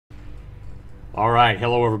Alright,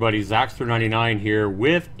 hello everybody, Zaxtor99 here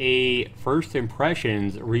with a first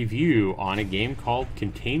impressions review on a game called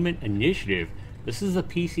Containment Initiative. This is a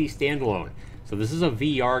PC standalone. So this is a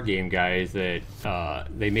VR game, guys, that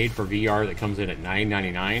they made for VR that comes in at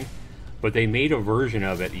 $9.99. But they made a version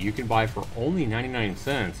of it that you can buy for only 99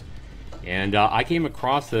 cents. And I came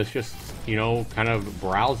across this just, kind of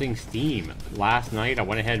browsing Steam. Last night I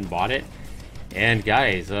went ahead and bought it. And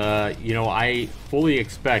guys, I fully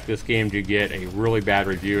expect this game to get a really bad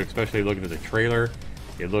review, especially looking at the trailer.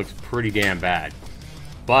 It looks pretty damn bad.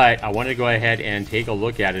 But I wanted to go ahead and take a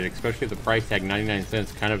look at it, especially at the price tag, 99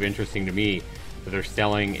 cents. Kind of interesting to me that they're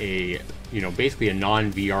selling a, basically a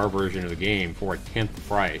non-VR version of the game for a 10th the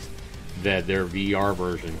price that their VR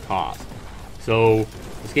version costs. So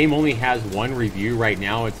this game only has one review right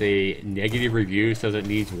now. It's a negative review, says it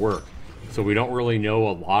needs work. So we don't really know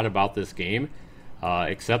a lot about this game,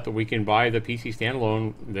 except that we can buy the PC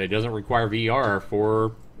standalone that doesn't require VR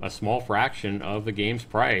for a small fraction of the game's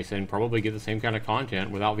price and probably get the same kind of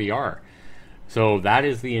content without VR. So that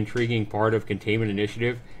is the intriguing part of Containment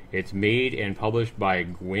Initiative. It's made and published by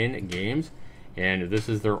Gwyn Games, and this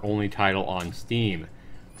is their only title on Steam.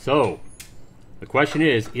 So the question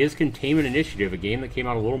is Containment Initiative, a game that came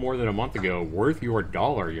out a little more than a month ago, worth your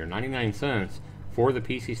dollar, your 99 cents for the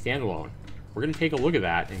PC standalone? We're going to take a look at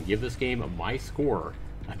that and give this game my score,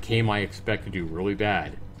 a game I expect to do really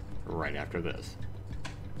bad, right after this.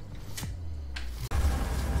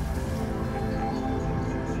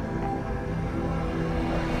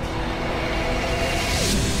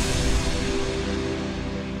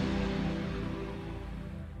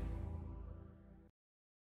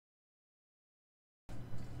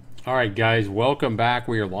 Alright guys, welcome back.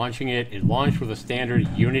 We are launching it. It launched with a standard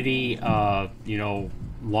Unity,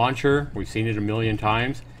 launcher. We've seen it a million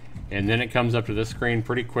times. And then it comes up to this screen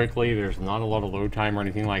pretty quickly. There's not a lot of load time or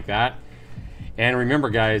anything like that. And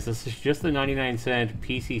remember guys, this is just the 99-cent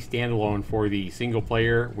PC standalone for the single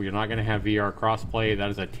player. We are not going to have VR crossplay.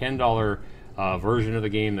 That is a $10 version of the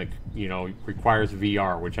game that, requires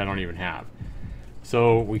VR, which I don't even have.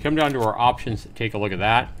 So we come down to our options, take a look at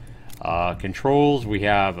that. Controls, we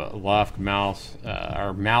have left mouse,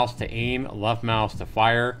 or mouse to aim, left mouse to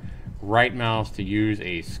fire, right mouse to use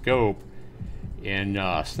a scope in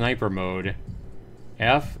sniper mode.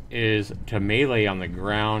 F is to melee on the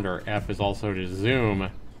ground, or F is also to zoom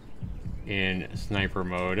in sniper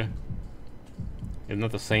mode. Isn't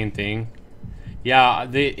that the same thing? Yeah,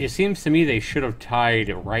 it seems to me they should have tied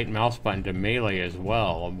right mouse button to melee as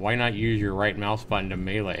well. Why not use your right mouse button to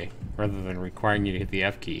melee rather than requiring you to hit the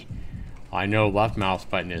F key? I know left mouse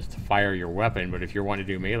button is to fire your weapon, but if you're wanting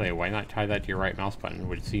to do melee, why not tie that to your right mouse button? It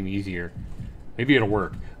would seem easier. Maybe it'll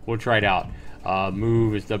work. We'll try it out.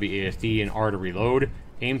 Move is WASD and R to reload.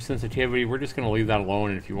 Aim sensitivity, we're just going to leave that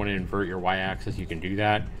alone, and if you want to invert your Y-axis, you can do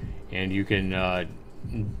that. And you can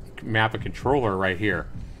map a controller right here.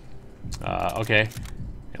 Okay.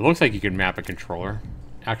 It looks like you can map a controller.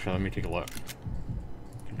 Actually, let me take a look.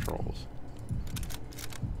 Controls.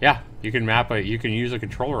 Yeah, you can you can use a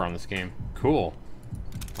controller on this game. Cool.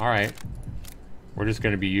 Alright. We're just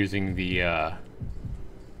going to be using the, we're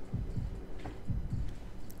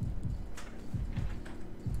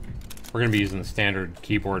going to be using the standard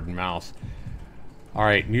keyboard and mouse.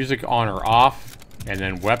 Alright, music on or off, and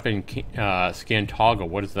then weapon skin toggle.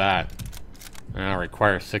 What is that?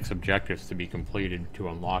 Requires 6 objectives to be completed to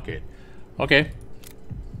unlock it. Okay.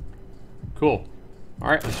 Cool.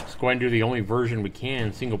 Alright, let's just go ahead and do the only version we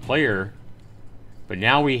can, single player. But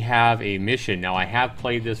now we have a mission. Now I have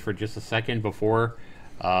played this for just a second before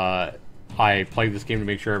I played this game to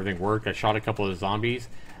make sure everything worked. I shot a couple of zombies.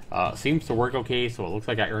 Seems to work okay, so it looks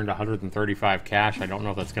like I earned 135 cash. I don't know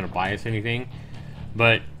if that's going to buy us anything.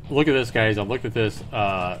 But look at this, guys. I looked at this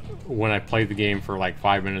when I played the game for like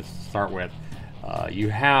 5 minutes to start with. You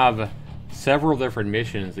have several different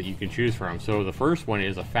missions that you can choose from. So the first one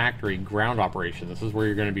is a factory ground operation. This is where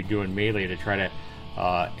you're going to be doing melee to try to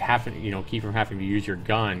keep from having to use your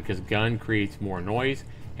gun, because gun creates more noise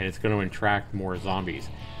and it's going to attract more zombies.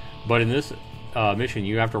 But in this mission,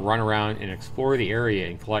 you have to run around and explore the area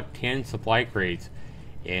and collect 10 supply crates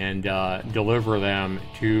and deliver them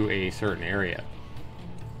to a certain area.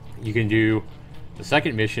 You can do the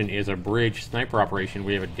second mission is a bridge sniper operation.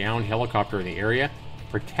 We have a downed helicopter in the area.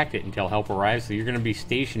 Protect it until help arrives. So you're going to be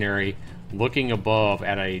stationary looking above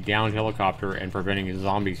at a downed helicopter and preventing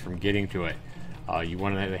zombies from getting to it. You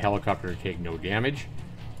want the helicopter to take no damage.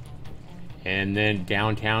 And then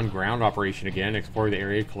downtown ground operation again. Explore the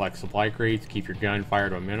area, collect supply crates, keep your gun fired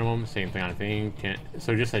to a minimum. Same kind of thing.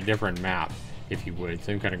 So just a different map, if you would.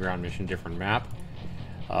 Same kind of ground mission, different map.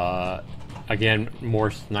 Again,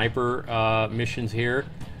 more sniper missions here.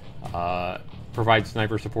 Provide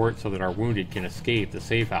sniper support so that our wounded can escape the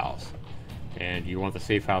safe house. And you want the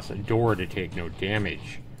safe house door to take no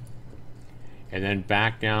damage. And then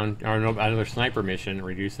back down, or no, another sniper mission,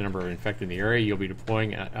 reduce the number of infected in the area. You'll be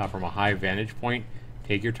deploying from a high vantage point.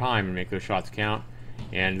 Take your time and make those shots count.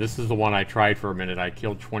 And this is the one I tried for a minute. I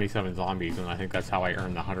killed 27 zombies, and I think that's how I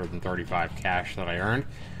earned the 135 cash that I earned.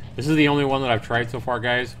 This is the only one that I've tried so far,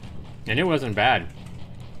 guys, and it wasn't bad.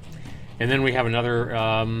 And then we have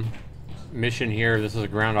another mission here. This is a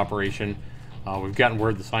ground operation. We've gotten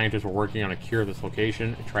word the scientists were working on a cure of this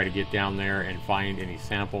location and try to get down there and find any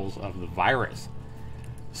samples of the virus.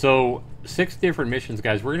 So 6 different missions,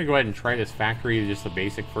 guys. We're going to go ahead and try this factory, just the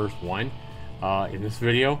basic first one in this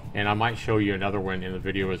video, and I might show you another one in the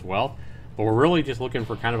video as well. But we're really just looking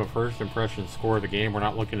for kind of a first impression score of the game. We're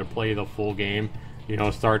not looking to play the full game, you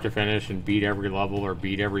know, start to finish and beat every level or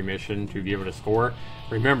beat every mission to give it a score.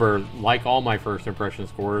 Remember, like all my first impression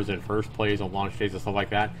scores and first plays on launch days and stuff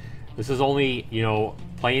like that, this is only, you know,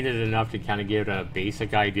 playing it enough to kind of give a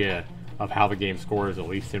basic idea of how the game scores, at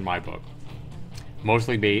least in my book.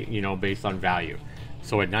 Mostly, based on value.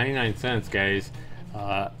 So at 99 cents, guys,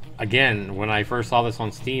 again, when I first saw this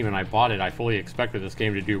on Steam and I bought it, I fully expected this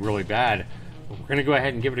game to do really bad. But we're going to go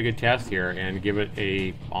ahead and give it a good test here and give it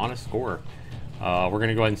a honest score. We're going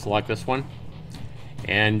to go ahead and select this one.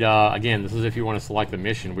 And again, this is if you want to select the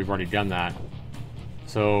mission. We've already done that.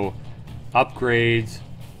 So, upgrades.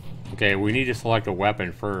 Okay, we need to select a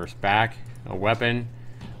weapon first. Back, a weapon.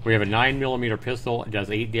 We have a 9mm pistol. It does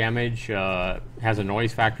 8 damage, has a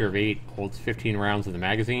noise factor of 8, holds 15 rounds in the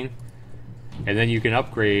magazine. And then you can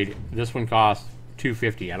upgrade. This one costs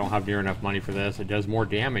 $250. I don't have near enough money for this. It does more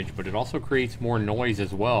damage, but it also creates more noise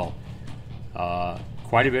as well.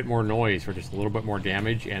 Quite a bit more noise for just a little bit more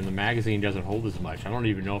damage, and the magazine doesn't hold as much. I don't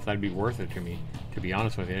even know if that'd be worth it to me, to be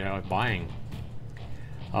honest with you, buying.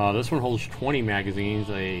 This one holds 20 magazines,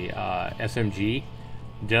 a SMG.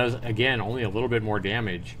 Does, again, only a little bit more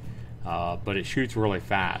damage, but it shoots really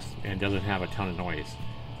fast and doesn't have a ton of noise.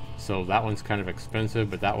 So that one's kind of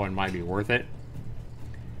expensive, but that one might be worth it.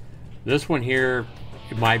 This one here,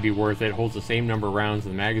 it might be worth it. Holds the same number of rounds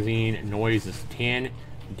in the magazine. Noise is 10.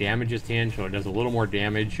 Damage is 10, so it does a little more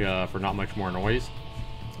damage for not much more noise.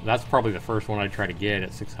 That's probably the first one I'd try to get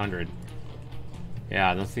at 600.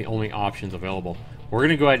 Yeah, that's the only options available. We're going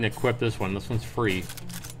to go ahead and equip this one. This one's free.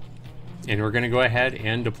 And we're going to go ahead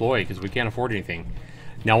and deploy because we can't afford anything.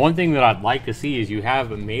 Now, one thing that I'd like to see is you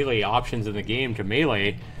have melee options in the game to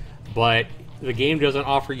melee, but the game doesn't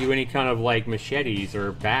offer you any kind of like machetes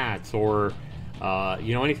or bats or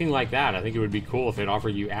anything like that. I think it would be cool if it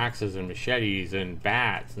offered you axes and machetes and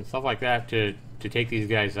bats and stuff like that to take these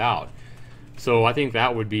guys out. So I think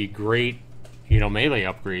that would be great, melee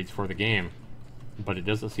upgrades for the game, but it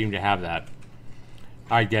doesn't seem to have that.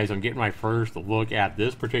 Alright guys, I'm getting my first look at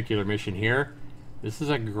this particular mission here. This is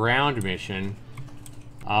a ground mission.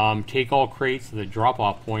 Take all crates to the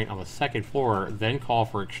drop-off point on the 2nd floor, then call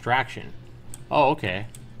for extraction. Oh, okay.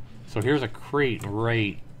 So here's a crate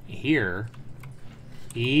right here.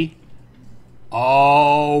 E.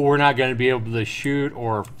 Oh, we're not going to be able to shoot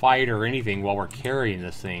or fight or anything while we're carrying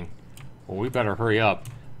this thing. Well, we better hurry up.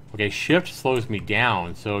 Okay, shift slows me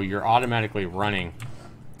down, so you're automatically running.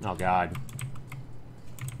 Oh, God.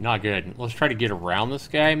 Not good. Let's try to get around this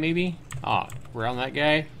guy, maybe? Oh, around that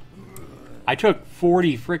guy? I took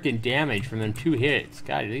 40 freaking damage from them 2 hits.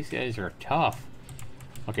 God, these guys are tough.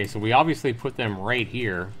 Okay, so we obviously put them right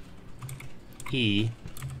here. E.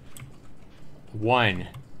 1.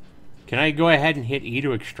 Can I go ahead and hit E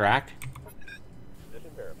to extract?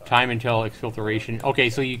 Time until exfiltration. Okay,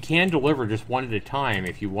 so you can deliver just one at a time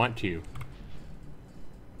if you want to.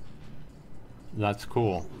 That's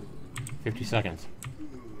cool. 50 seconds.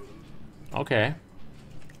 Okay.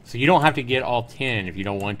 So you don't have to get all 10 if you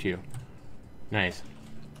don't want to. Nice.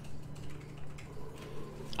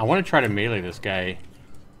 I want to try to melee this guy.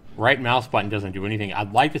 Right mouse button doesn't do anything.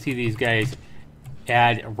 I'd like to see these guys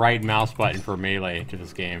add right mouse button for melee to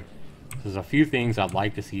this game. There's a few things I'd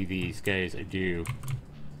like to see these guys do.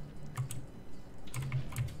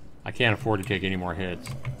 I can't afford to take any more hits.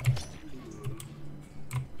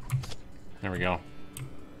 There we go.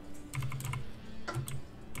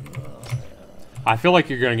 I feel like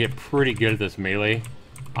you're going to get pretty good at this melee.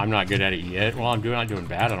 I'm not good at it yet. Well, I'm not doing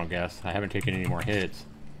bad, I don't guess. I haven't taken any more hits.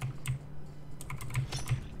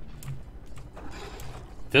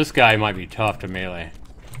 This guy might be tough to melee.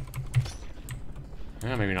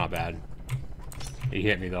 Maybe not bad. He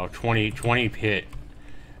hit me though. 20 hit.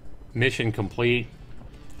 Mission complete.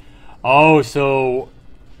 Oh, so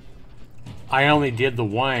I only did the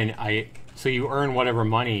one. So you earn whatever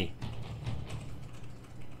money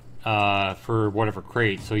for whatever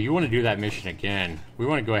crate. So you want to do that mission again. We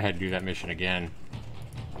want to go ahead and do that mission again.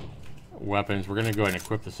 Weapons. We're going to go ahead and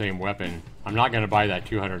equip the same weapon. I'm not going to buy that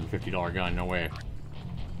 $250 gun. No way.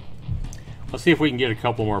 Let's see if we can get a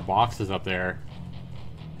couple more boxes up there.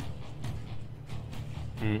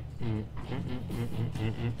 The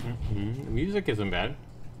music isn't bad.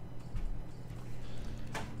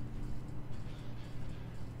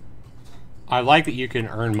 I like that you can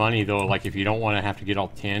earn money though, like if you don't want to have to get all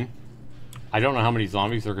 10. I don't know how many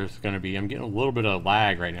zombies there's going to be. I'm getting a little bit of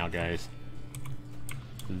lag right now, guys.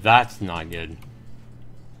 That's not good.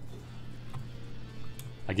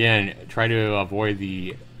 Again, try to avoid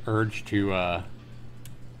the urge to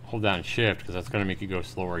hold down shift, because that's going to make you go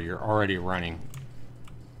slower. You're already running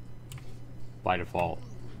by default.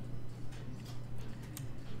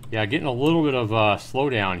 Yeah, getting a little bit of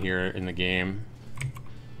slowdown here in the game.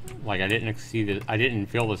 Like I didn't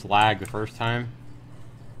feel this lag the first time.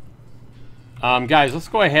 Guys, let's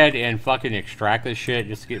go ahead and fucking extract this shit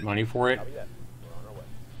just to get money for it. Copy that. We're on our way.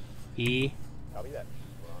 E. Copy that.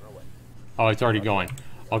 We're on our way. Oh, it's already going.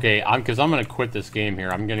 Okay, because I'm gonna quit this game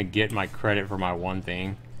here. I'm gonna get my credit for my one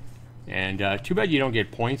thing. And too bad you don't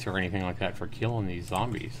get points or anything like that for killing these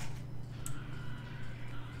zombies.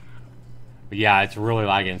 But yeah, it's really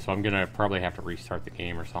lagging, so I'm gonna probably have to restart the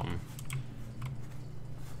game or something.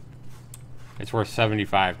 It's worth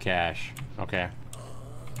 75 cash. Okay.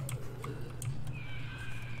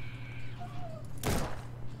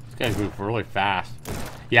 These guys move really fast.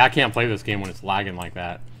 Yeah, I can't play this game when it's lagging like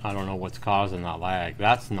that. I don't know what's causing that lag.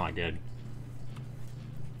 That's not good.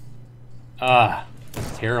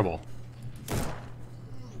 It's terrible. I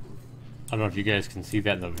don't know if you guys can see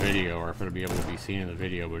that in the video or if it'll be able to be seen in the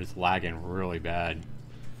video, but it's lagging really bad.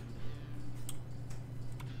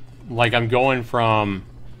 Like I'm going from...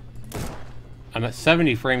 I'm at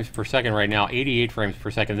 70 frames per second right now, 88 frames per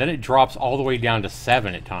second. Then it drops all the way down to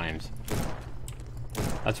 7 at times.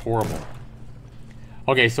 That's horrible.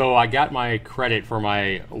 Okay, so I got my credit for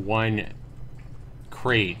my one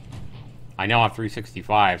crate. I now have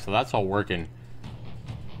 365, so that's all working.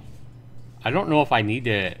 I don't know if I need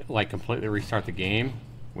to, like, completely restart the game.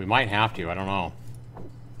 We might have to, I don't know.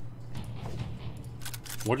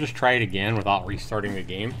 We'll just try it again without restarting the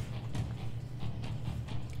game.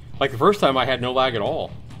 Like the first time I had no lag at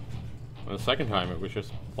all. And the second time it was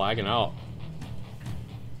just lagging out.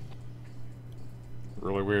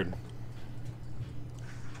 Really weird.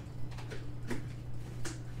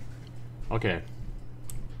 Okay.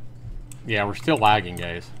 Yeah, we're still lagging,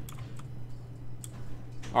 guys.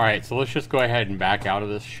 Alright, so let's just go ahead and back out of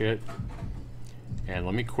this shit. And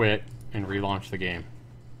let me quit and relaunch the game.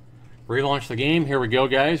 Relaunch the game. Here we go,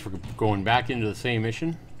 guys. We're going back into the same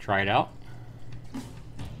mission. Try it out.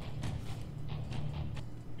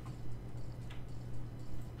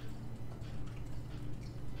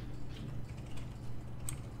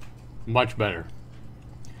 Much better.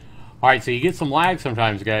 Alright, so you get some lag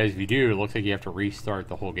sometimes, guys. If you do, it looks like you have to restart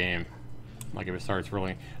the whole game. Like if it starts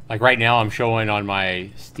really... Like right now, I'm showing on my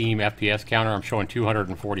Steam FPS counter, I'm showing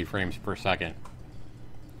 240 frames per second.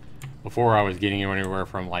 Before I was getting anywhere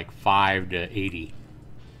from like 5 to 80.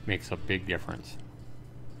 Makes a big difference.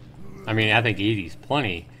 I mean, I think 80 is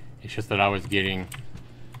plenty. It's just that I was getting...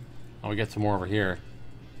 Oh, we got some more over here.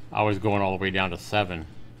 I was going all the way down to 7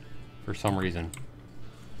 for some reason.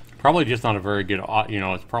 Probably just not a very good, you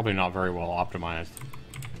know, it's probably not very well optimized.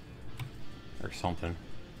 Or something.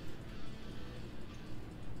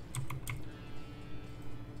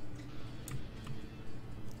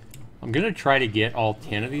 I'm going to try to get all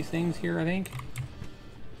 10 of these things here, I think.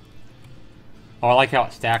 Oh, I like how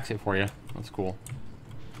it stacks it for you. That's cool.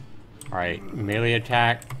 Alright, melee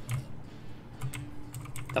attack.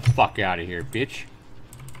 Get the fuck out of here, bitch.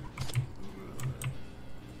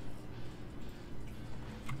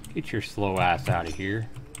 Get your slow ass out of here.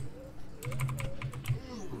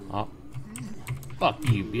 Oh. Fuck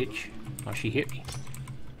you, bitch. Oh, she hit me.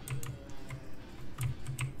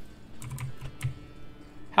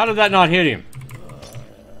 How did that not hit him?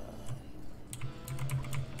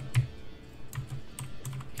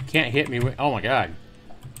 He can't hit me with... Oh my god.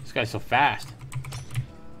 This guy's so fast.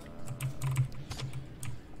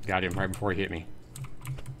 Got him right before he hit me.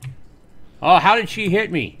 Oh, how did she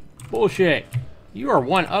hit me? Bullshit. You are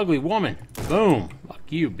one ugly woman. Boom. Fuck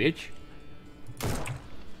you, bitch.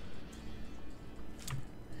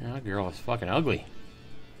 That girl is fucking ugly.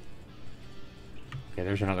 Okay,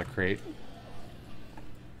 there's another crate.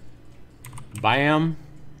 Bam.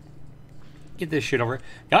 Get this shit over.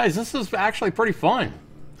 Guys, this is actually pretty fun.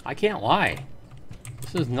 I can't lie.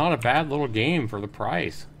 This is not a bad little game for the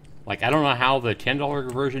price. Like, I don't know how the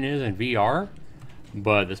 $10 version is in VR,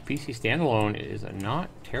 but this PC standalone is not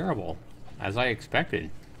terrible, as I expected.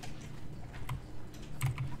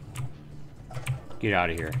 Get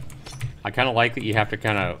out of here. I kind of like that you have to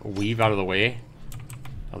kind of weave out of the way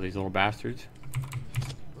of these little bastards.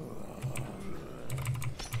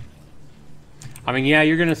 I mean, yeah,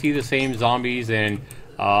 you're going to see the same zombies, and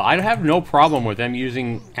I have no problem with them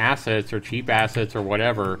using assets or cheap assets or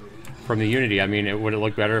whatever from the Unity. I mean, would it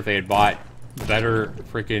look better if they had bought better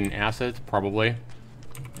freaking assets? Probably.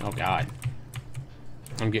 Oh, God.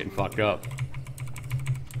 I'm getting fucked up.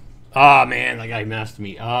 Oh, man, that guy messed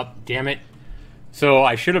me up. Damn it. So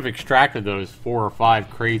I should have extracted those 4 or 5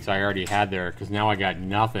 crates I already had there, because now I got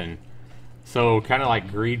nothing. So kind of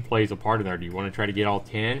like greed plays a part in there. Do you want to try to get all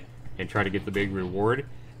 10 and try to get the big reward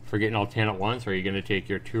for getting all 10 at once, or are you going to take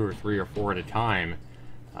your 2 or 3 or 4 at a time,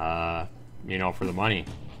 you know, for the money?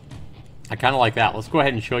 I kind of like that. Let's go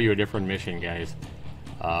ahead and show you a different mission, guys.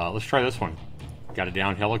 Let's try this one. Got a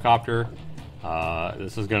down helicopter.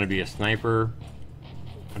 This is going to be a sniper.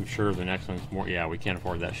 I'm sure the next one's more. Yeah, we can't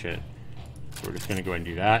afford that shit. So we're just going to go ahead and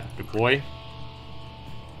do that. Deploy.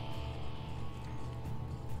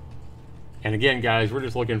 And again, guys, we're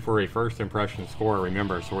just looking for a first impression score,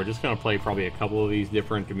 remember. So we're just going to play probably a couple of these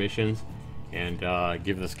different missions and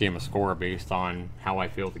give this game a score based on how I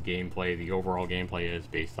feel the gameplay, the overall gameplay is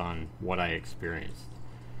based on what I experienced.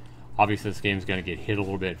 Obviously, this game's going to get hit a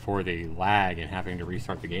little bit for the lag and having to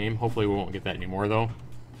restart the game. Hopefully, we won't get that anymore, though.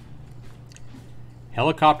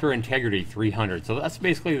 Helicopter integrity 300. So that's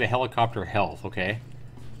basically the helicopter health, okay?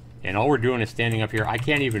 And all we're doing is standing up here. I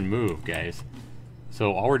can't even move, guys.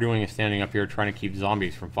 So all we're doing is standing up here trying to keep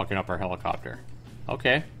zombies from fucking up our helicopter.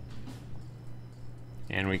 Okay.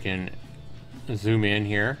 And we can zoom in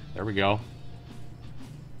here. There we go.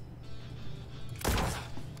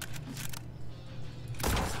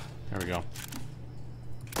 There we go.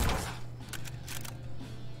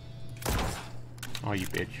 Oh, you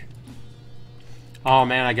bitch. Oh,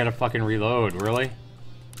 man, I gotta fucking reload. Really?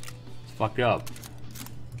 It's fucked up.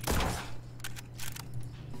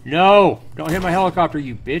 No! Don't hit my helicopter,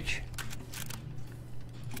 you bitch.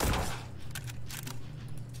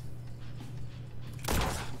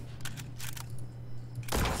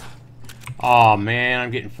 Oh, man,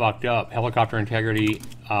 I'm getting fucked up. Helicopter integrity,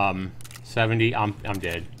 70. I'm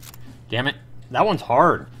dead. Damn it. That one's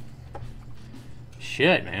hard.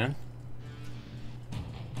 Shit, man.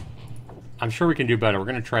 I'm sure we can do better. We're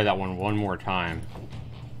going to try that one more time.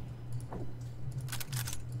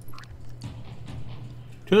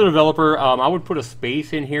 To the developer, I would put a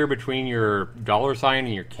space in here between your $sign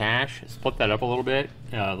and your cash. Split that up a little bit.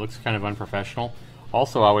 It looks kind of unprofessional.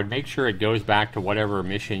 Also, I would make sure it goes back to whatever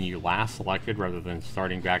mission you last selected rather than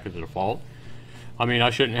starting back to the default. I mean,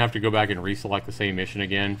 I shouldn't have to go back and reselect the same mission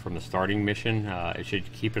again from the starting mission. It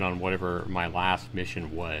should keep it on whatever my last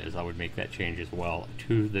mission was. I would make that change as well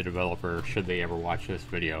to the developer should they ever watch this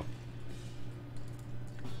video.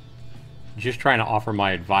 Just trying to offer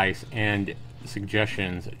my advice and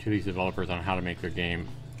suggestions to these developers on how to make their game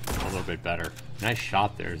a little bit better. Nice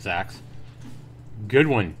shot there, Zax. Good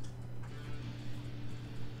one.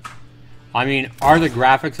 I mean, are the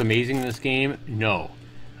graphics amazing in this game? No.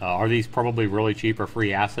 Are these probably really cheap or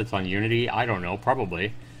free assets on Unity? I don't know,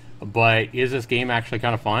 probably. But is this game actually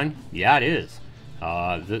kind of fun? Yeah, it is.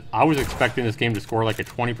 I was expecting this game to score like a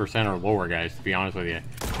 20% or lower, guys, to be honest with you.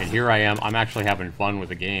 And here I am. I'm actually having fun with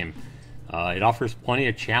the game. It offers plenty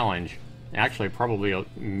of challenge. Actually, probably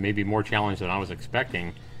maybe more challenge than I was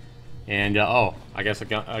expecting. And, oh, I guess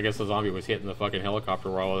the zombie was hitting the fucking helicopter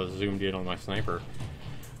while I was zoomed in on my sniper.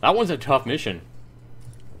 That one's a tough mission.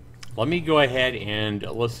 Let me go ahead and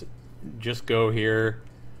let's just go here.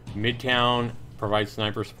 Midtown, provide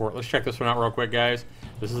sniper support. Let's check this one out real quick, guys.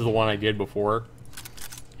 This is the one I did before.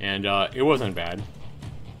 And it wasn't bad.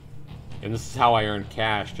 And this is how I earned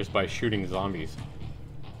cash, just by shooting zombies.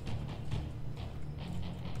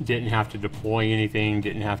 Didn't have to deploy anything,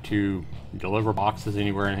 didn't have to deliver boxes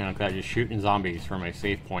anywhere, anything like that. Just shooting zombies from a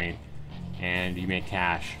safe point, and you make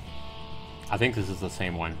cash. I think this is the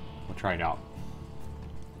same one. We'll try it out.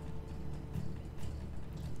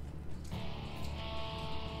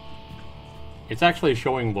 It's actually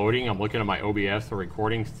showing loading. I'm looking at my OBS. The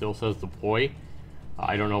recording still says deploy.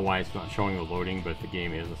 I don't know why it's not showing the loading, but the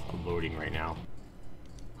game is loading right now.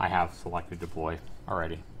 I have selected deploy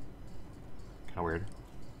already. Kind of weird.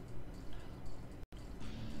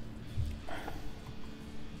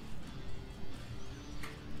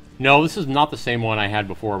 No, this is not the same one I had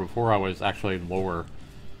before. Before I was actually lower.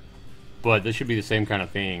 But this should be the same kind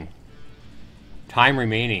of thing. Time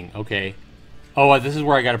remaining. Okay. Oh, this is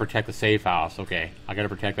where I gotta protect the safe house. Okay, I gotta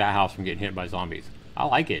protect that house from getting hit by zombies. I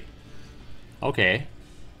like it. Okay.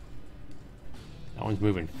 That one's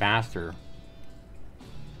moving faster.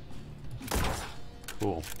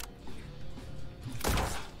 Cool.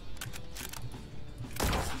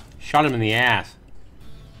 Shot him in the ass.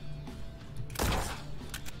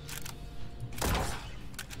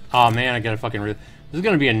 Oh man, I gotta fucking... This is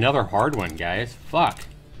gonna be another hard one, guys. Fuck.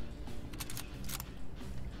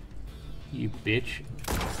 You bitch.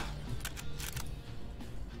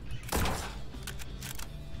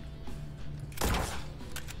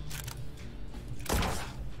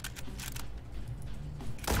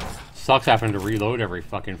 Sucks having to reload every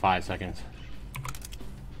fucking 5 seconds.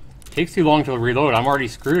 Takes too long to reload. I'm already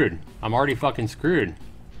screwed. I'm already fucking screwed.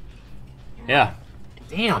 Yeah.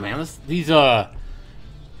 Damn, man. These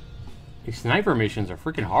sniper missions are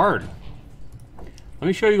freaking hard. Let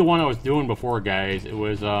me show you the one I was doing before, guys. It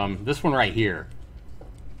was this one right here.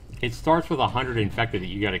 It starts with 100 infected that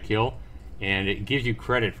you got to kill, and it gives you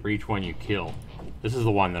credit for each one you kill. This is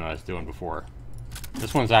the one that I was doing before.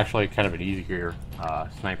 This one's actually kind of an easier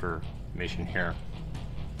sniper mission here.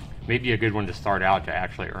 Maybe a good one to start out to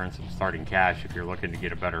actually earn some starting cash if you're looking to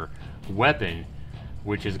get a better weapon,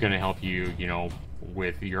 which is going to help you, you know,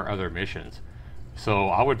 with your other missions. So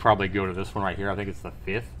I would probably go to this one right here. I think it's the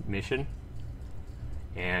 5th mission.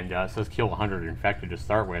 And it says kill 100 infected to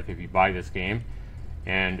start with if you buy this game.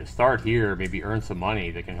 And start here, maybe earn some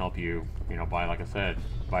money that can help you, you know, buy, like I said,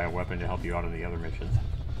 buy a weapon to help you out in the other missions.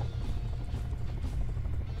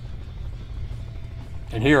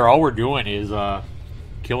 And here, all we're doing is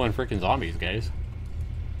killing freaking zombies, guys.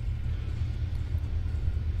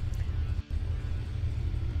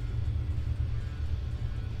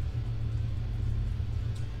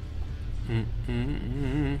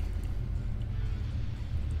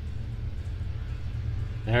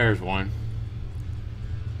 There's one.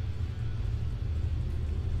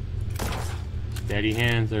 Steady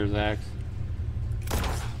hands there, Zax.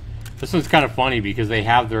 This one's kind of funny because they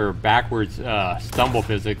have their backwards stumble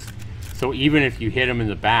physics. So even if you hit them in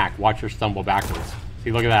the back, watch her stumble backwards.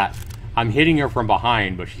 See, look at that. I'm hitting her from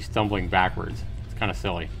behind, but she's stumbling backwards. It's kind of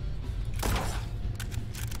silly.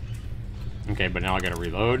 Okay, but now I gotta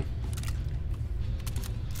reload.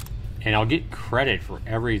 And I'll get credit for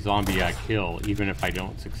every zombie I kill, even if I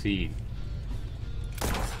don't succeed.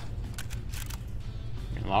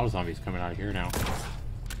 Man, a lot of zombies coming out of here now.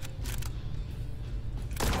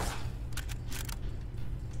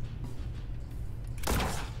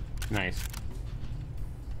 Nice.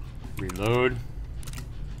 Reload.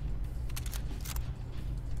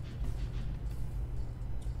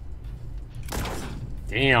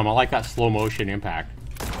 Damn, I like that slow motion impact.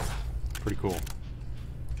 Pretty cool.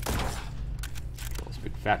 Kill this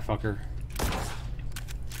big fat fucker.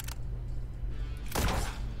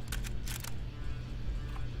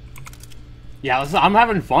 Yeah, I'm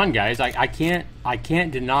having fun, guys. I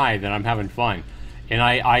can't deny that I'm having fun. And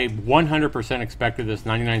I 100% expected this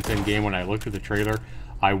 99-cent game when I looked at the trailer.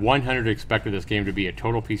 I 100% expected this game to be a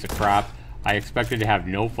total piece of crap. I expected to have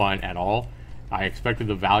no fun at all. I expected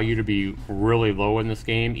the value to be really low in this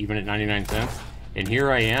game, even at 99 cents. And here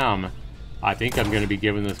I am. I think I'm going to be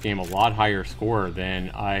giving this game a lot higher score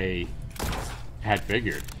than I had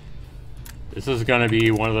figured. This is going to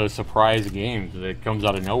be one of those surprise games that comes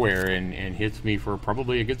out of nowhere and hits me for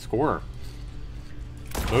probably a good score.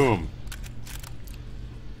 Boom.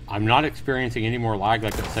 I'm not experiencing any more lag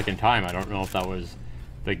like the second time. I don't know if that was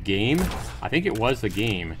the game. I think it was the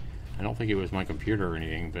game. I don't think it was my computer or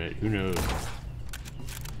anything, but who knows.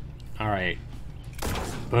 Alright.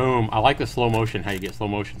 Boom. I like the slow motion, how you get slow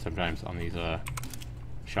motion sometimes on these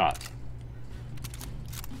shots.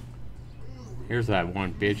 Here's that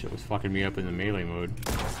one bitch that was fucking me up in the melee mode.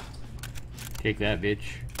 Take that,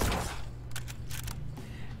 bitch.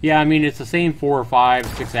 Yeah, I mean, it's the same 4 or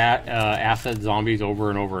 5, 6 asset zombies over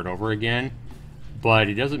and over and over again. But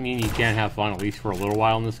it doesn't mean you can't have fun, at least for a little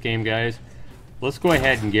while in this game, guys. Let's go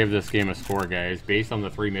ahead and give this game a score, guys. Based on the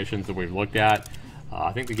 3 missions that we've looked at,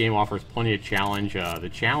 I think the game offers plenty of challenge.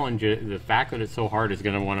 The fact that it's so hard is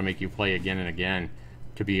going to want to make you play again and again,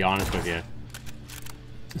 to be honest with you.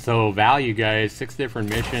 So, value, guys. 6 different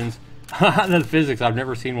missions. The physics, I've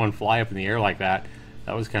never seen one fly up in the air like that.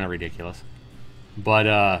 That was kind of ridiculous. But,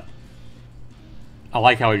 I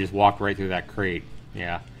like how he just walked right through that crate.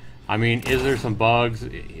 Yeah. I mean, is there some bugs?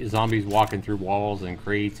 Zombies walking through walls and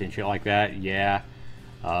crates and shit like that? Yeah.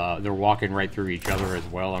 They're walking right through each other as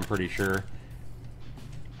well, I'm pretty sure.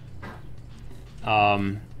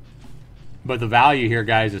 But the value here,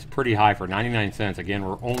 guys, is pretty high for 99 cents. Again,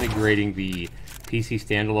 we're only grading the PC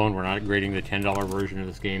standalone. We're not grading the $10 version of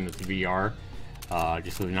this game that's VR.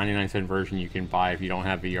 Just the 99-cent version you can buy if you don't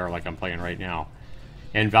have VR like I'm playing right now.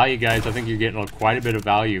 And value, guys, I think you're getting quite a bit of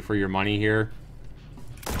value for your money here.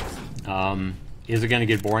 Is it going to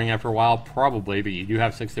get boring after a while? Probably, but you do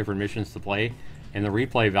have 6 different missions to play, and the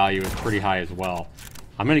replay value is pretty high as well.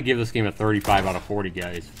 I'm going to give this game a 35 out of 40,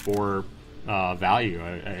 guys, for value.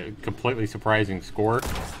 A completely surprising score.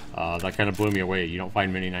 That kind of blew me away. You don't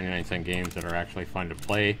find many 99-cent games that are actually fun to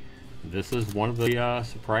play. This is one of the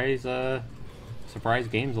surprise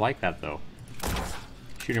games like that, though.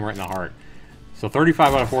 Shooting right in the heart. So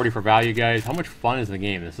 35 out of 40 for value, guys. How much fun is the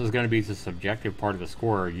game? This is going to be the subjective part of the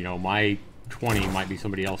score. You know, my 20 might be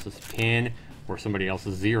somebody else's 10 or somebody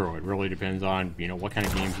else's 0. It really depends on, you know, what kind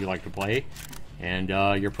of games you like to play and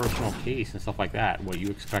your personal taste and stuff like that, what you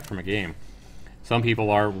expect from a game. Some people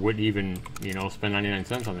wouldn't even, you know, spend 99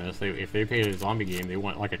 cents on this. If they paid a zombie game, they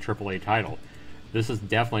want like a AAA title. This is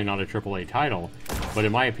definitely not a AAA title, but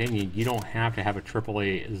in my opinion, you don't have to have a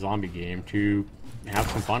AAA zombie game to have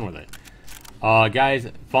some fun with it. Guys,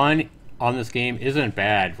 fun on this game isn't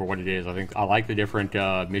bad for what it is. I like the different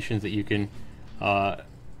missions that you can,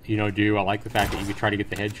 you know, do. I like the fact that you can try to get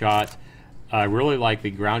the headshots. I really like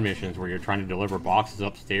the ground missions where you're trying to deliver boxes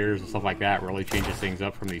upstairs and stuff like that. Really changes things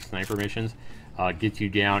up from these sniper missions. Gets you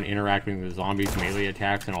down, interacting with the zombies, melee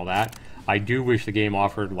attacks, and all that. I do wish the game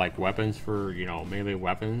offered like weapons for, you know, melee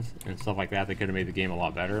weapons and stuff like that. That could have made the game a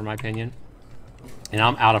lot better, in my opinion. And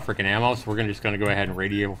I'm out of freaking ammo, so we're just gonna go ahead and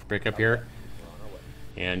radio for pickup here.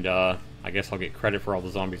 And I guess I'll get credit for all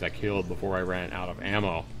the zombies I killed before I ran out of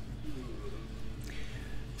ammo.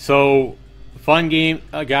 So, fun game,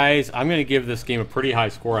 guys. I'm going to give this game a pretty high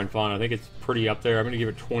score on fun. I think it's pretty up there. I'm going to give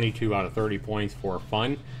it 22 out of 30 points for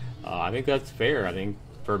fun. I think that's fair. I think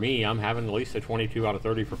for me, I'm having at least a 22 out of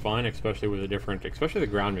 30 for fun, especially with the different, especially the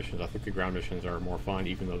ground missions. I think the ground missions are more fun,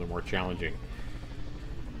 even though they're more challenging.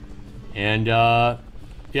 And,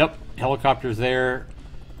 yep, helicopter's there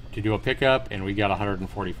to do a pickup, and we got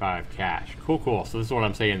 145 cash. Cool. So this is what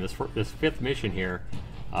I'm saying. This fifth mission here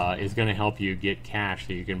is going to help you get cash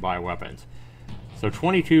so you can buy weapons. So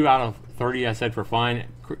 22 out of 30 I said for fun.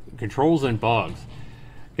 Controls and bugs.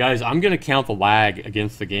 Guys, I'm going to count the lag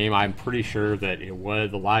against the game. I'm pretty sure that it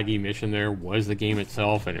was the laggy mission there was the game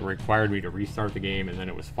itself, and it required me to restart the game, and then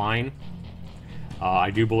it was fine. I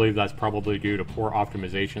do believe that's probably due to poor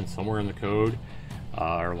optimization somewhere in the code.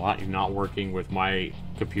 Or not working with my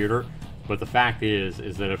computer, but the fact is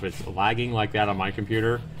that if it's lagging like that on my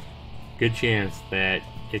computer, good chance that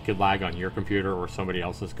it could lag on your computer or somebody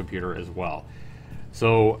else's computer as well.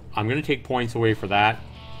 So I'm going to take points away for that.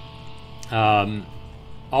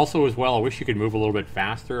 Also as well, I wish you could move a little bit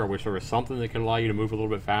faster. I wish there was something that could allow you to move a little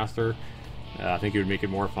bit faster. I think it would make it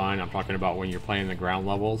more fun. I'm talking about when you're playing the ground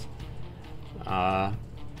levels.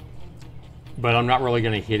 But I'm not really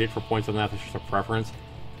going to hit it for points on that. That's just a preference.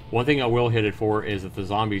 One thing I will hit it for is that the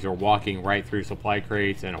zombies are walking right through supply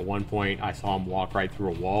crates, and at one point I saw them walk right through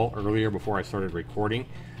a wall earlier before I started recording.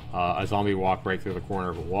 A zombie walked right through the corner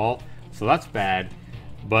of a wall, so that's bad.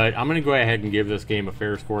 But I'm going to go ahead and give this game a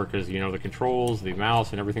fair score because, you know, the controls, the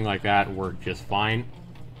mouse, and everything like that work just fine.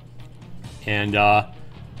 And, I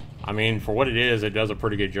mean, for what it is, it does a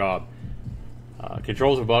pretty good job.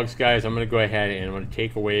 Controls and bugs, guys, I'm going to go ahead and I'm going to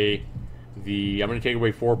take away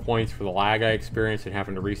 4 points for the lag I experienced and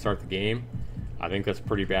having to restart the game. I think that's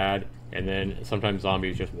pretty bad. And then sometimes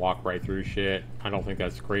zombies just walk right through shit. I don't think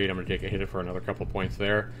that's great. I'm going to take a hit for another couple of points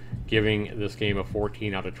there. Giving this game a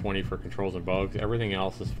 14 out of 20 for controls and bugs. Everything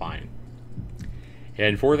else is fine.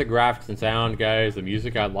 And for the graphics and sound, guys, the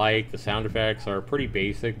music I like. The sound effects are pretty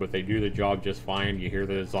basic, but they do the job just fine. You hear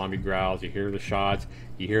the zombie growls, you hear the shots,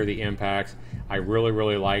 you hear the impacts. I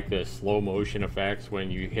really like the slow motion effects when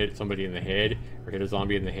you hit somebody in the head or hit a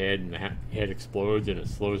zombie in the head and the head explodes and it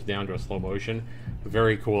slows down to a slow motion.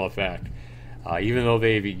 Very cool effect. Even though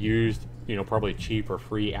they've used, you know, probably cheap or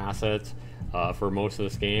free assets for most of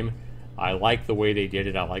this game, I like the way they did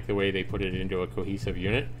it. I like the way they put it into a cohesive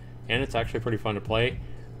unit. And it's actually pretty fun to play.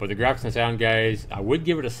 But the graphics and sound, guys, I would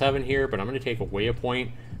give it a 7 here, but I'm going to take away a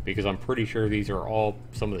point because I'm pretty sure these are all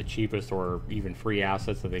some of the cheapest or even free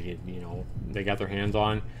assets that they get, you know, they got their hands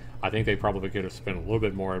on. I think they probably could have spent a little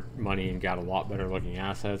bit more money and got a lot better looking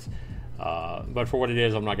assets. But for what it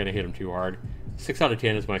is, I'm not going to hit them too hard. 6 out of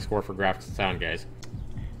 10 is my score for graphics and sound, guys.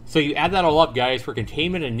 So you add that all up, guys, for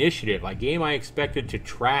Containment Initiative, a game I expected to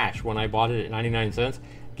trash when I bought it at 99 cents,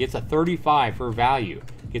 gets a 35 for value,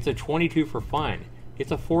 gets a 22 for fun,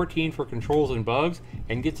 gets a 14 for controls and bugs,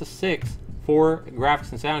 and gets a 6 for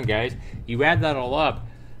graphics and sound, guys. You add that all up,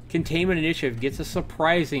 Containment Initiative gets a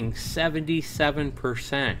surprising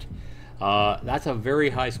 77%. That's a very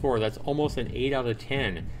high score. That's almost an 8 out of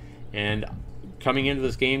 10. And coming into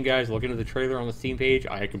this game, guys, looking at the trailer on the Steam page,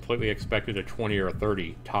 I had completely expected a 20 or a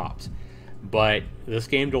 30 tops. But this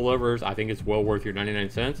game delivers. I think it's well worth your 99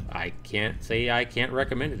 cents. I can't say I can't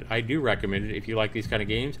recommend it. I do recommend it if you like these kind of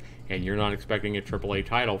games and you're not expecting a AAA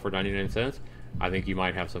title for 99 cents. I think you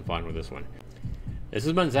might have some fun with this one. This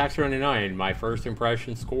has been Zaxtorian, my first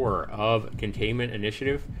impression score of Containment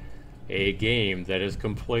Initiative, a game that has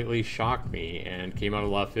completely shocked me and came out of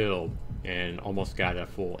left field and almost got a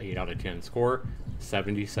full 8 out of 10 score.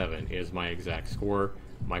 77 is my exact score,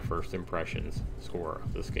 my first impressions score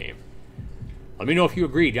of this game. Let me know if you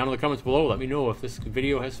agree down in the comments below. Let me know if this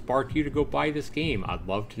video has sparked you to go buy this game. I'd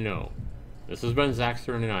love to know. This has been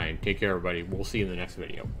Zaxtorian. Take care, everybody. We'll see you in the next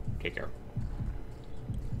video. Take care.